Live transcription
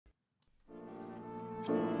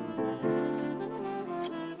Mom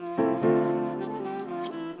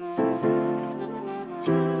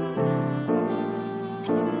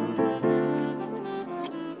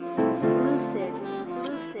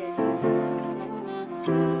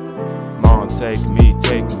taking me,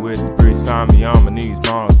 taking with the breeze, find me on my knees.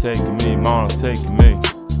 Mom taking me, mom taking me.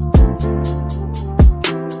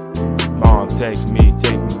 Mom taking me,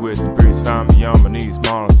 taking with the breeze, find me on my knees.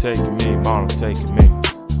 Mom taking me, mom taking me.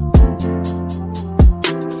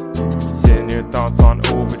 Sitting here, thoughts on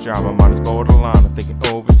overdrive. My mind is borderline, I'm thinking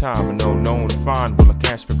overtime. I know no one to find. Will I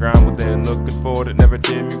catch my grind? Well then looking for it never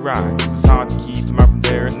did me right. Cause it's hard to keep them out from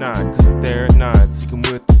there at night. Cause I'm there at night, seeking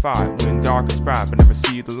with the fight. When dark is bright, but never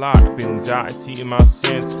see the light. I feel anxiety in my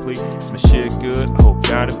senses, please. Is my shit good? I hope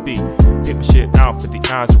that it be. Get my shit out for the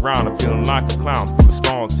eyes around. I'm feeling like a clown from a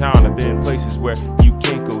small town. I've been places where you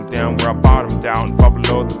can't go down, where I bottomed out and fall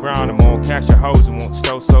below the ground. I'm on cash a hose and won't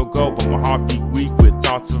so go, but my heart beat weak with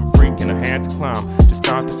thoughts of a freak and I had to climb, just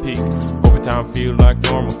start to peak. Overtime feel like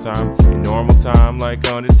normal time, and normal time like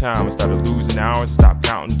under time. I started losing hours, stopped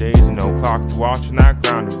counting days, and no clock to watch, and I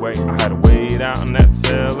grind away. I had to wait out on that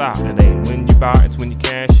sell out. It ain't when you buy, it's when you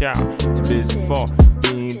cash out. Too busy for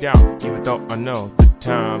being down, even though I know the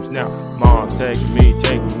time's now. Mom taking me,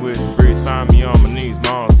 taking me with the breeze, find me on my knees.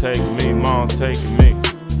 Mom taking me, mom taking me.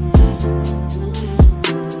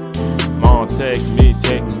 Mom taking me,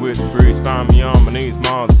 taking me with the breeze, find me on my knees.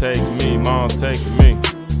 Mom taking me, mom taking me.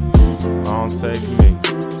 Mom taking me.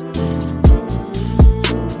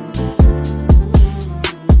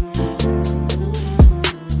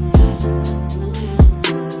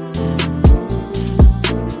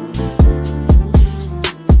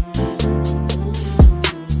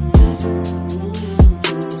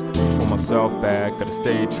 Myself back, gotta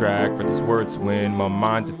stay track for these words win. My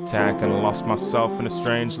mind's attack and I lost myself in a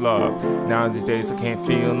strange love. Now these days I can't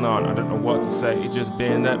feel none, I don't know what to say, it just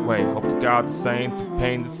been that way. Hope to God the same, through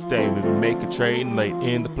pain that stay. Maybe make a trade and late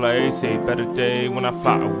in the play. Say a better day when I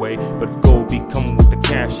fly away. But if gold be coming with the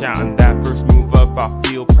cash out, and that first move up I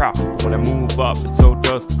feel proud. But when I move up and so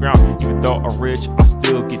does the ground. Even though I'm rich I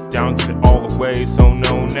still get down, give it all away. So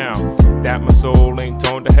know now that my soul ain't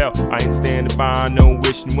torn to hell. I ain't standing by, no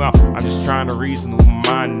wishing well. I'm just trying to reason with my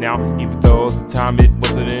mind now. Even though at the time it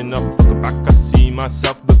wasn't enough. Looking back I see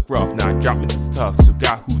myself look rough. Now I drop me this tough. So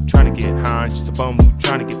guy who trying to get high, just a bum who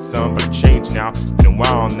trying to get some. But I changed now, been a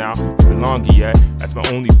while now, been longer yet. That's my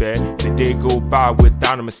only bet. And a day go by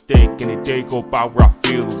without a mistake. And a day go by where I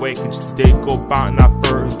feel awake. And just a day go by and I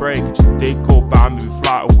first break. And just a day go by, maybe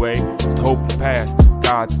fly away. Just hope the past,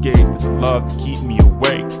 God's gate. There's a love to keep me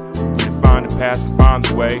awake. Find the path and find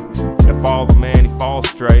the way. And I follow the man, he falls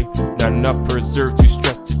stray. Not enough preserved, too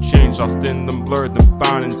stressed to change. Lost in them blurred, them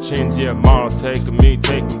binding the chains. Yeah, mom taking me,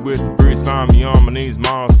 taking me with the breeze. Find me on my knees,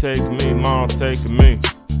 mom taking me, mom taking me.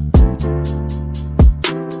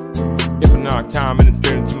 If I knock time and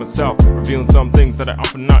staring to myself, revealing some things that I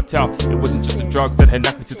often not tell. It wasn't just the drugs that had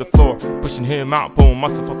knocked me to the floor, pushing him out, pulling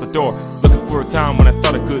myself out the door. Looking for a time when I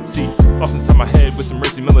thought I could see, lost inside my head with some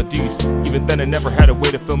racing melodies. Even then I never had a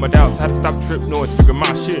way to fill my doubts. Had to stop the trip noise, figure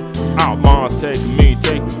my shit out. Mom taking me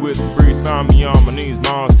with the breeze, find me on my knees.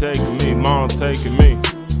 Mom taking me, mom taking me.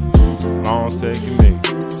 Mom taking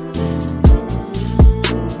me.